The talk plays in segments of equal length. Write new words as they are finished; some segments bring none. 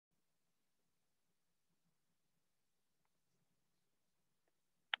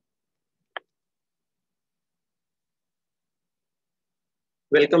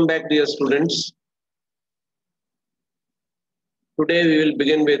Welcome back, dear students. Today we will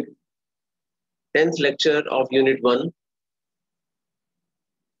begin with 10th lecture of Unit 1,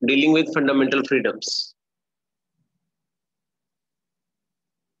 dealing with fundamental freedoms.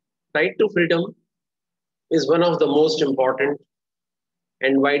 Right to freedom is one of the most important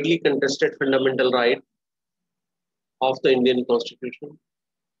and widely contested fundamental right of the Indian Constitution.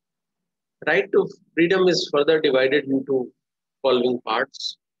 Right to freedom is further divided into following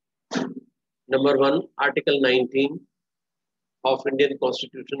parts. Number 1, Article 19 of Indian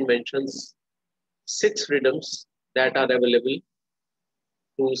Constitution mentions 6 freedoms that are available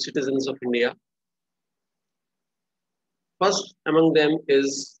to citizens of India. First among them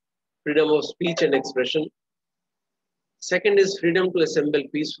is freedom of speech and expression. Second is freedom to assemble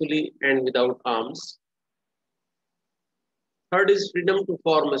peacefully and without arms. Third is freedom to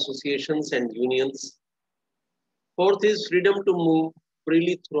form associations and unions. Fourth is freedom to move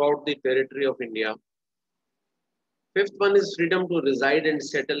freely throughout the territory of India. Fifth one is freedom to reside and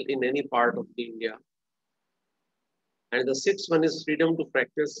settle in any part of the India. And the sixth one is freedom to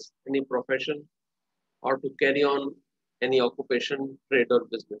practice any profession or to carry on any occupation, trade or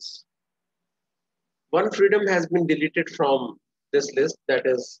business. One freedom has been deleted from this list, that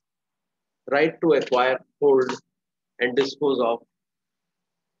is right to acquire, hold and dispose of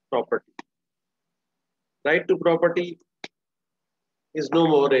property. Right to property is no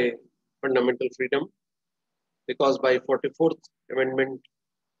more a fundamental freedom because by 44th Amendment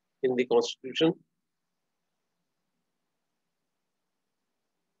in the Constitution,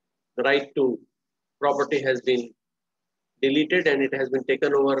 the right to property has been deleted and it has been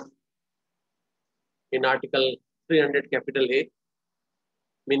taken over in Article 300 capital A,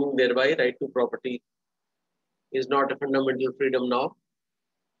 meaning thereby right to property is not a fundamental freedom now.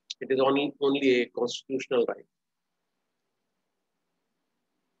 It is only a constitutional right.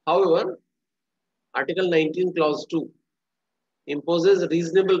 However, Article 19 Clause 2 imposes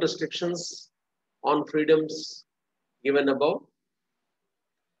reasonable restrictions on freedoms given above.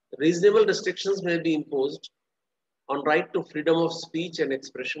 Reasonable restrictions may be imposed on right to freedom of speech and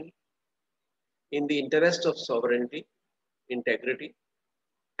expression in the interest of sovereignty, integrity,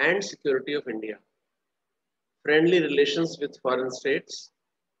 and security of India, friendly relations with foreign states,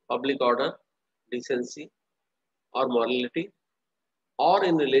 public order, decency, or morality, or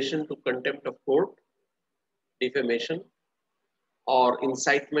in relation to contempt of court, defamation, or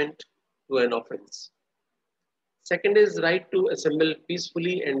incitement to an offense. Second is right to assemble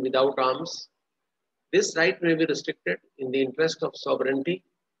peacefully and without arms. This right may be restricted in the interest of sovereignty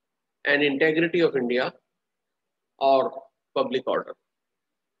and integrity of India or public order.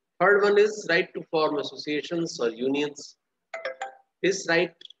 Third one is right to form associations or unions. This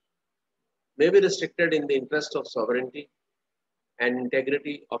right may be restricted in the interest of sovereignty and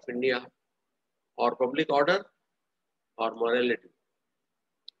integrity of India or public order or morality.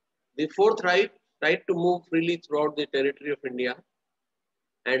 The fourth right to move freely throughout the territory of India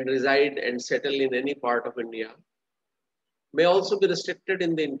and reside and settle in any part of India may also be restricted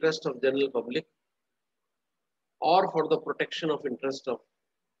in the interest of general public or for the protection of interest of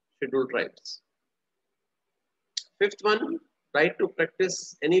scheduled tribes. Fifth one, right to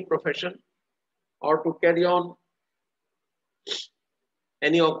practice any profession or to carry on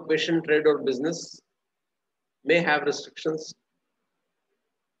any occupation, trade or business may have restrictions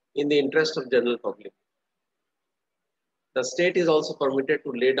in the interest of general public. The state is also permitted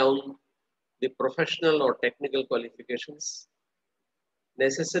to lay down the professional or technical qualifications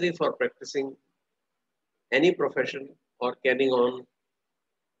necessary for practicing any profession or carrying on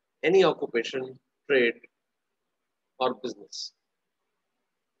any occupation, trade, or business.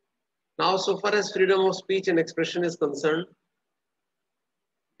 Now, so far as freedom of speech and expression is concerned,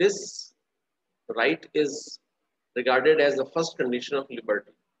 this right is regarded as the first condition of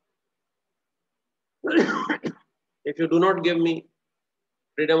liberty. If you do not give me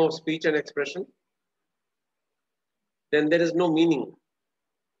freedom of speech and expression, then there is no meaning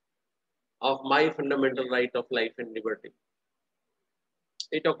of my fundamental right of life and liberty.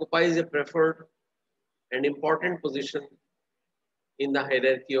 It occupies a preferred and important position in the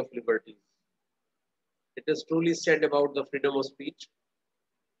hierarchy of liberties. It is truly said about the freedom of speech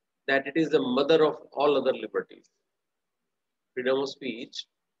that it is the mother of all other liberties. Freedom of speech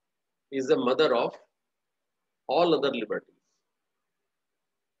is the mother of all other liberties.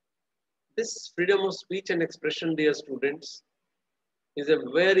 This freedom of speech and expression, dear students, is a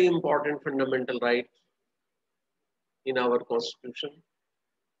very important fundamental right in our Constitution.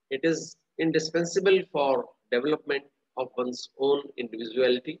 It is indispensable for development of one's own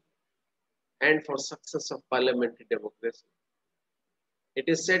individuality and for success of parliamentary democracy. It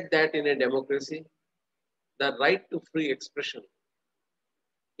is said that in a democracy, the right to free expression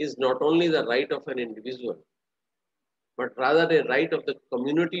is not only the right of an individual, but rather a right of the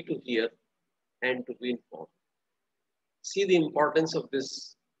community to hear and to be informed. See the importance of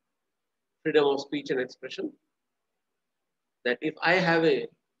this freedom of speech and expression, that if I have a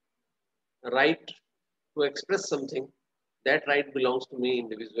right to express something, that right belongs to me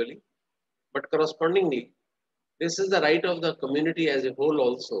individually. But correspondingly, this is the right of the community as a whole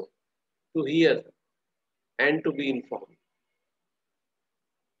also to hear and to be informed.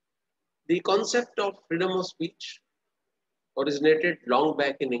 The concept of freedom of speech originated long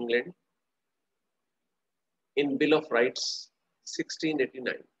back in England in Bill of Rights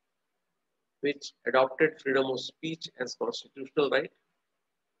 1689, which adopted freedom of speech as constitutional right,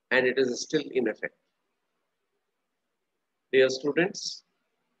 and it is still in effect. Dear students,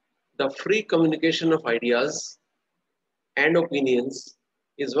 the free communication of ideas and opinions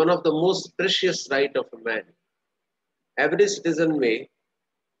is one of the most precious rights of a man. Every citizen may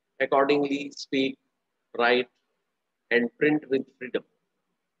accordingly speak, write, and print with freedom,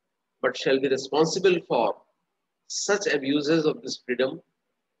 but shall be responsible for such abuses of this freedom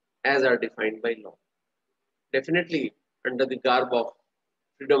as are defined by law. Definitely, under the garb of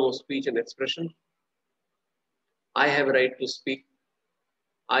freedom of speech and expression, I have a right to speak,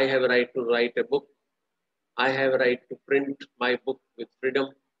 I have a right to write a book, I have a right to print my book with freedom,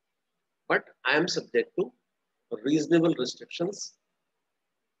 but I am subject to reasonable restrictions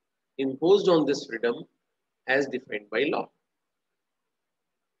imposed on this freedom as defined by law.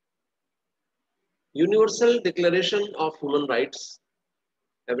 Universal Declaration of Human Rights,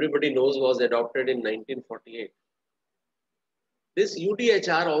 everybody knows, was adopted in 1948. This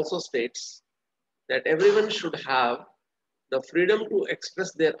UDHR also states that everyone should have the freedom to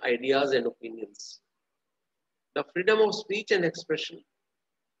express their ideas and opinions. The freedom of speech and expression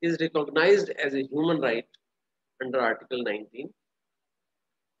is recognized as a human right under Article 19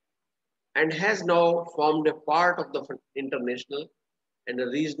 and has now formed a part of the international and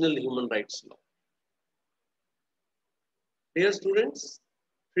regional human rights law. Dear students,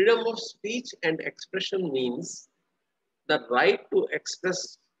 freedom of speech and expression means the right to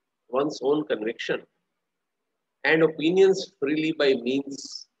express one's own conviction and opinions freely by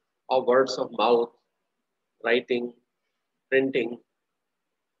means of words of mouth, writing, printing,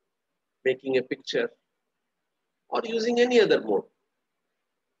 making a picture, or using any other mode.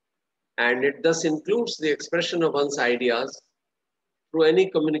 And it thus includes the expression of one's ideas through any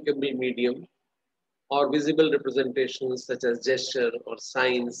communicable medium or visible representations such as gesture or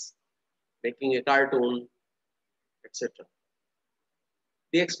signs, making a cartoon, etc.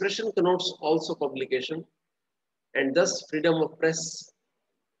 The expression connotes also publication, and thus freedom of press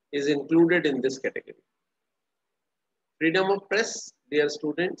is included in this category. Freedom of press, dear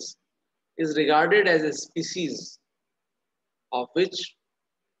students, is regarded as a species of which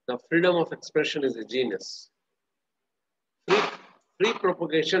the freedom of expression is a genus. Free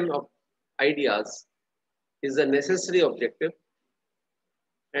propagation of ideas is a necessary objective,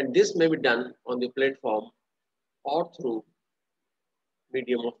 and this may be done on the platform or through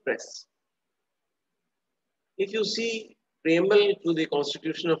medium of press. If you see preamble to the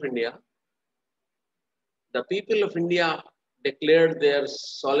Constitution of India, the people of India declared their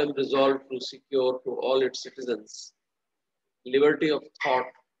solemn resolve to secure to all its citizens liberty of thought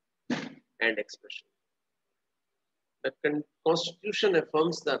and expression. The Constitution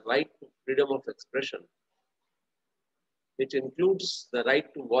affirms the right to freedom of expression, which includes the right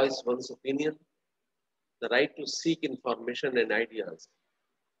to voice one's opinion, the right to seek information and ideas,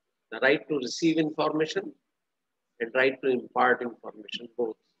 the right to receive information, and right to impart information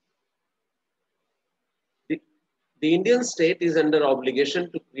both. The Indian state is under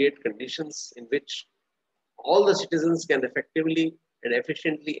obligation to create conditions in which all the citizens can effectively and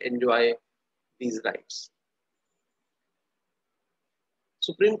efficiently enjoy these rights.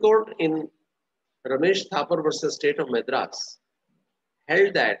 Supreme Court in Ramesh Thapar versus State of Madras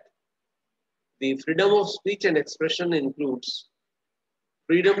held that the freedom of speech and expression includes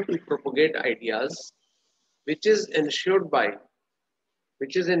freedom to propagate ideas, which is ensured by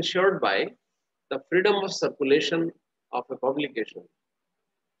the freedom of circulation of a publication.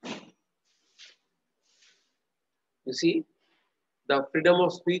 You see, the freedom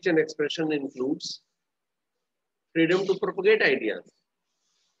of speech and expression includes freedom to propagate ideas,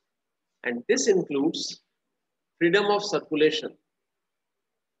 and this includes freedom of circulation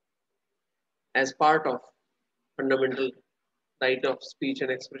as part of fundamental right of speech and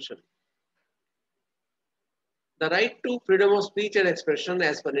expression. The right to freedom of speech and expression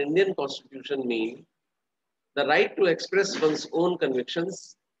as per Indian Constitution mean the right to express one's own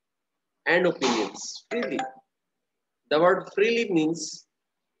convictions and opinions freely. The word freely means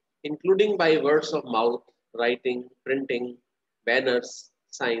including by words of mouth, writing, printing, banners,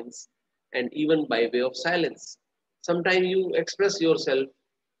 signs, and even by way of silence. Sometimes you express yourself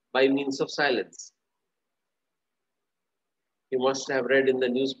by means of silence. You must have read in the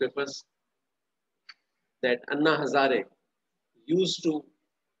newspapers that Anna Hazare used to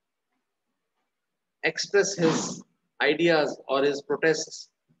express his ideas or his protests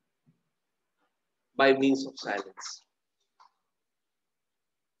by means of silence.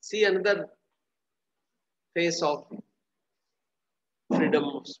 See another face of freedom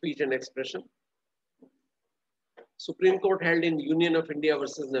of speech and expression. Supreme Court held in Union of India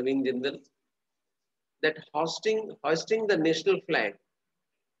versus Naveen Jindal that hoisting the national flag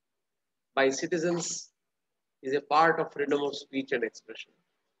by citizens is a part of freedom of speech and expression.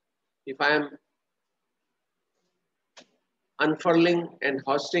 If I am unfurling and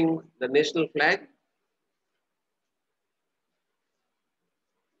hoisting the national flag,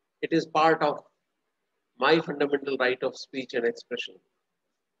 it is part of my fundamental right of speech and expression.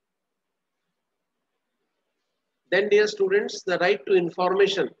 Then, dear students, the right to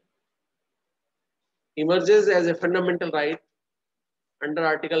information emerges as a fundamental right under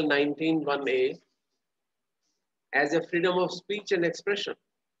Article 19(1)(a) as a freedom of speech and expression.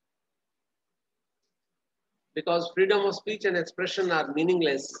 Because freedom of speech and expression are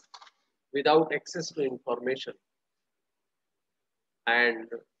meaningless without access to information. And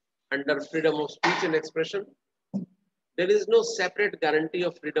under freedom of speech and expression, there is no separate guarantee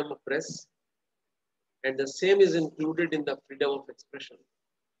of freedom of press, and the same is included in the freedom of expression,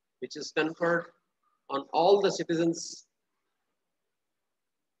 which is conferred on all the citizens.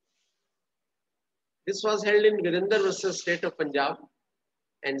 This was held in Virender versus State of Punjab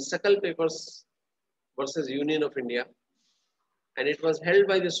and Sakal Papers versus Union of India, and it was held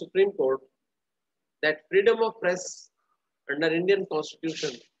by the Supreme Court that freedom of press under Indian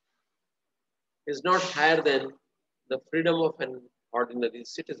Constitution is not higher than the freedom of an ordinary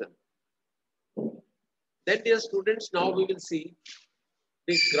citizen. Then, dear students, now we will see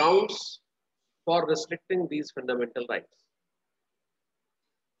the grounds for restricting these fundamental rights.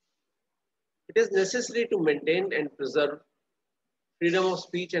 It is necessary to maintain and preserve freedom of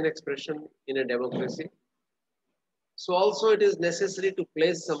speech and expression in a democracy. So also it is necessary to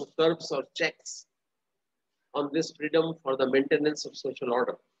place some curbs or checks on this freedom for the maintenance of social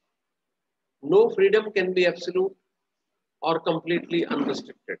order. No freedom can be absolute or completely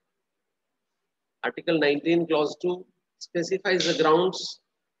unrestricted. Article 19, Clause 2 specifies the grounds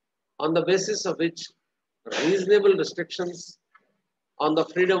on the basis of which reasonable restrictions on the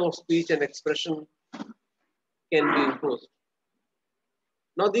freedom of speech and expression can be imposed.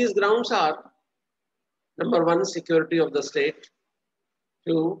 Now these grounds are: number one, security of the state;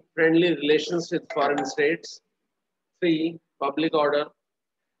 two, friendly relations with foreign states; three, public order;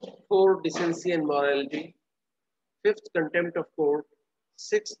 four, decency and morality; fifth, contempt of court;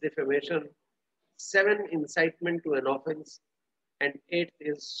 six, defamation; seven, incitement to an offense; and eighth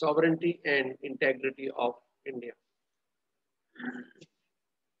is sovereignty and integrity of India.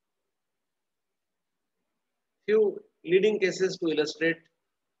 Few leading cases to illustrate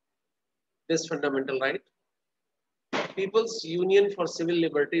this fundamental right. People's Union for Civil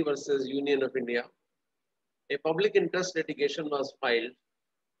Liberty versus Union of India. A public interest litigation was filed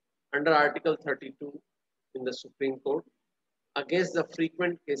under Article 32 in the Supreme Court against the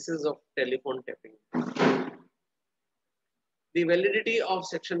frequent cases of telephone tapping. The validity of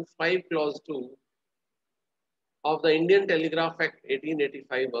Section 5, Clause 2 of the Indian Telegraph Act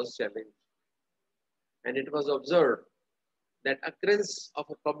 1885 was challenged, and it was observed that occurrence of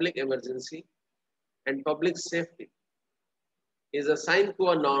a public emergency and public safety is a sine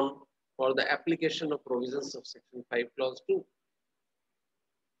qua non for the application of provisions of Section 5, Clause 2.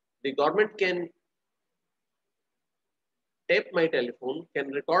 The government can tape my telephone, can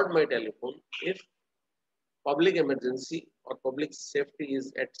record my telephone if public emergency or public safety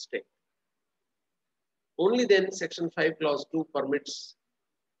is at stake. Only then Section 5, Clause 2 permits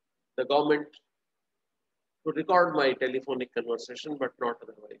the government to record my telephonic conversation, but not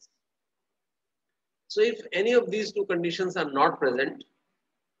otherwise. So if any of these two conditions are not present,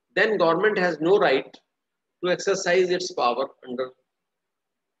 then government has no right to exercise its power under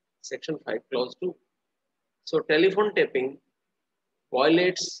Section 5, Clause 2. So telephone tapping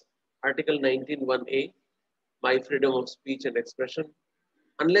violates Article 19(1)(a), my freedom of speech and expression,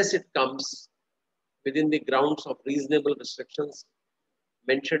 unless it comes within the grounds of reasonable restrictions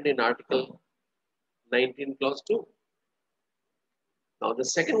mentioned in Article 19, Clause 2. Now, the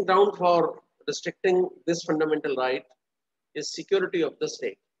second ground for restricting this fundamental right is security of the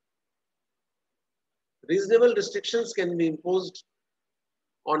state. Reasonable restrictions can be imposed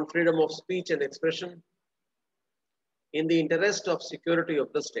on freedom of speech and expression in the interest of security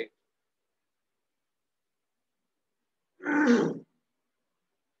of the state.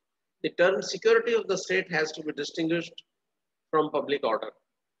 The term security of the state has to be distinguished from public order.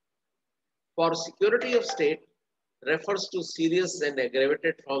 For security of state refers to serious and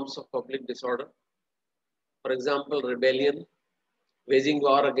aggravated forms of public disorder. For example, rebellion, waging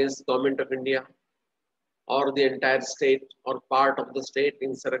war against the government of India, or the entire state or part of the state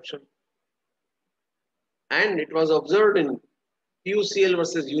insurrection. And it was observed in PUCL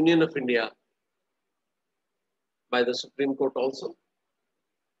versus Union of India by the Supreme Court also.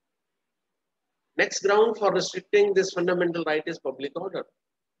 Next ground for restricting this fundamental right is public order.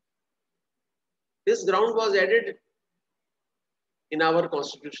 This ground was added in our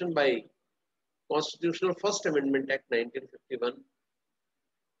constitution by Constitutional First Amendment Act 1951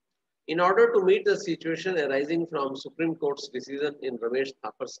 in order to meet the situation arising from Supreme Court's decision in Ramesh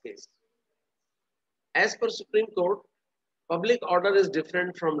Thapar's case. As per Supreme Court, public order is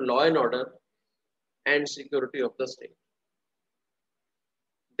different from law and order and security of the state.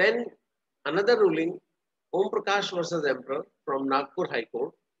 Then another ruling, Om Prakash versus Emperor from Nagpur High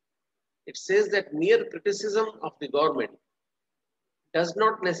Court, it says that mere criticism of the government does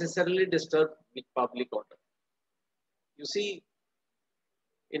not necessarily disturb the public order. You see,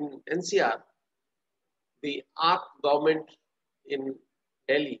 in NCR, the AAP government in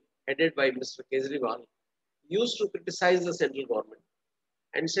Delhi, headed by Mr. Kejriwal, used to criticize the central government.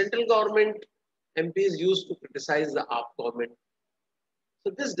 And central government MPs used to criticize the AAP government.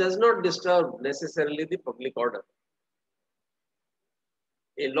 So this does not disturb necessarily the public order.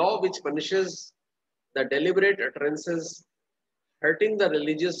 A law which punishes the deliberate utterances hurting the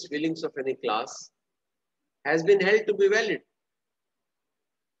religious feelings of any class has been held to be valid.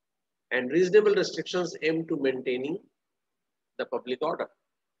 And reasonable restrictions aim to maintaining the public order.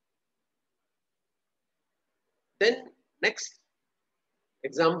 Then next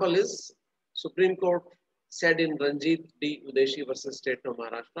example is Supreme Court said in Ranjit D. Udeshi versus State of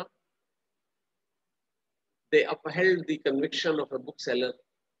Maharashtra. They upheld the conviction of a bookseller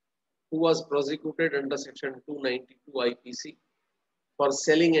who was prosecuted under Section 292 IPC for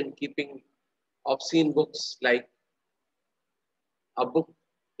selling and keeping obscene books like a book,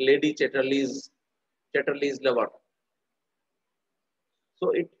 Lady Chatterley's Lover.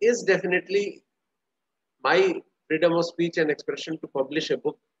 So it is definitely my freedom of speech and expression to publish a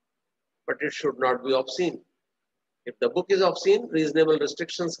book, but it should not be obscene. If the book is obscene, reasonable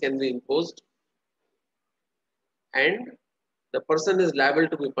restrictions can be imposed and the person is liable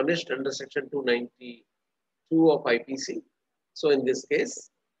to be punished under Section 292 of IPC. So in this case,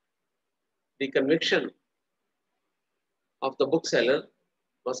 the conviction of the bookseller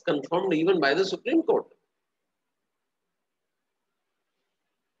was confirmed even by the Supreme Court.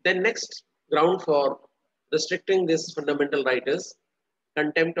 Then next ground for restricting this fundamental right is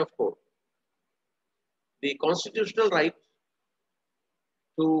contempt of court. The constitutional right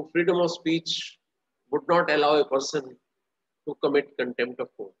to freedom of speech would not allow a person to commit contempt of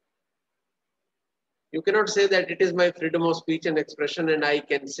court. You cannot say that it is my freedom of speech and expression and I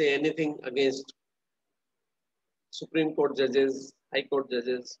can say anything against Supreme Court judges, High Court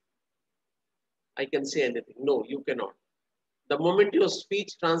judges. I can say anything. No, you cannot. The moment your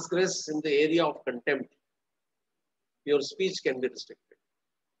speech transgresses in the area of contempt, your speech can be restricted.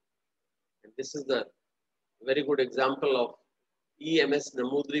 And this is the very good example of EMS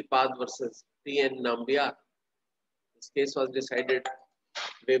Namudri Pad versus TN Nambiar. This case was decided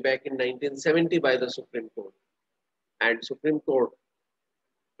way back in 1970 by the Supreme Court. And Supreme Court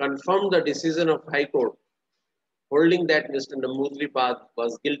confirmed the decision of High Court, holding that Mr. Namudri Pad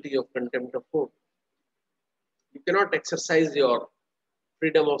was guilty of contempt of court. You cannot exercise your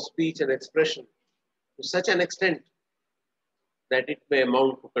freedom of speech and expression to such an extent that it may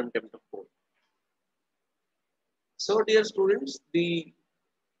amount to contempt of court. So, dear students, the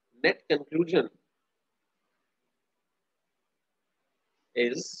net conclusion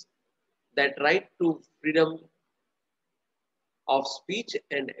is that right to freedom of speech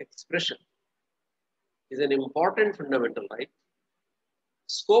and expression is an important fundamental right,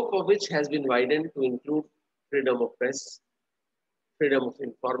 scope of which has been widened to include freedom of press, freedom of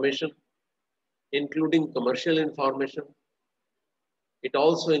information, including commercial information. It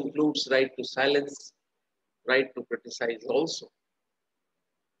also includes right to silence, right to criticize also.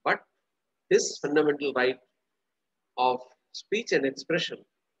 But this fundamental right of speech and expression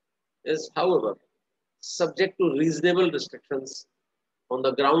is, however, subject to reasonable restrictions on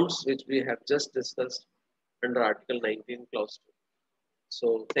the grounds which we have just discussed under Article 19, Clause 2.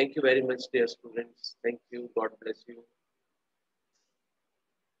 So thank you very much, dear students. Thank you. God bless you.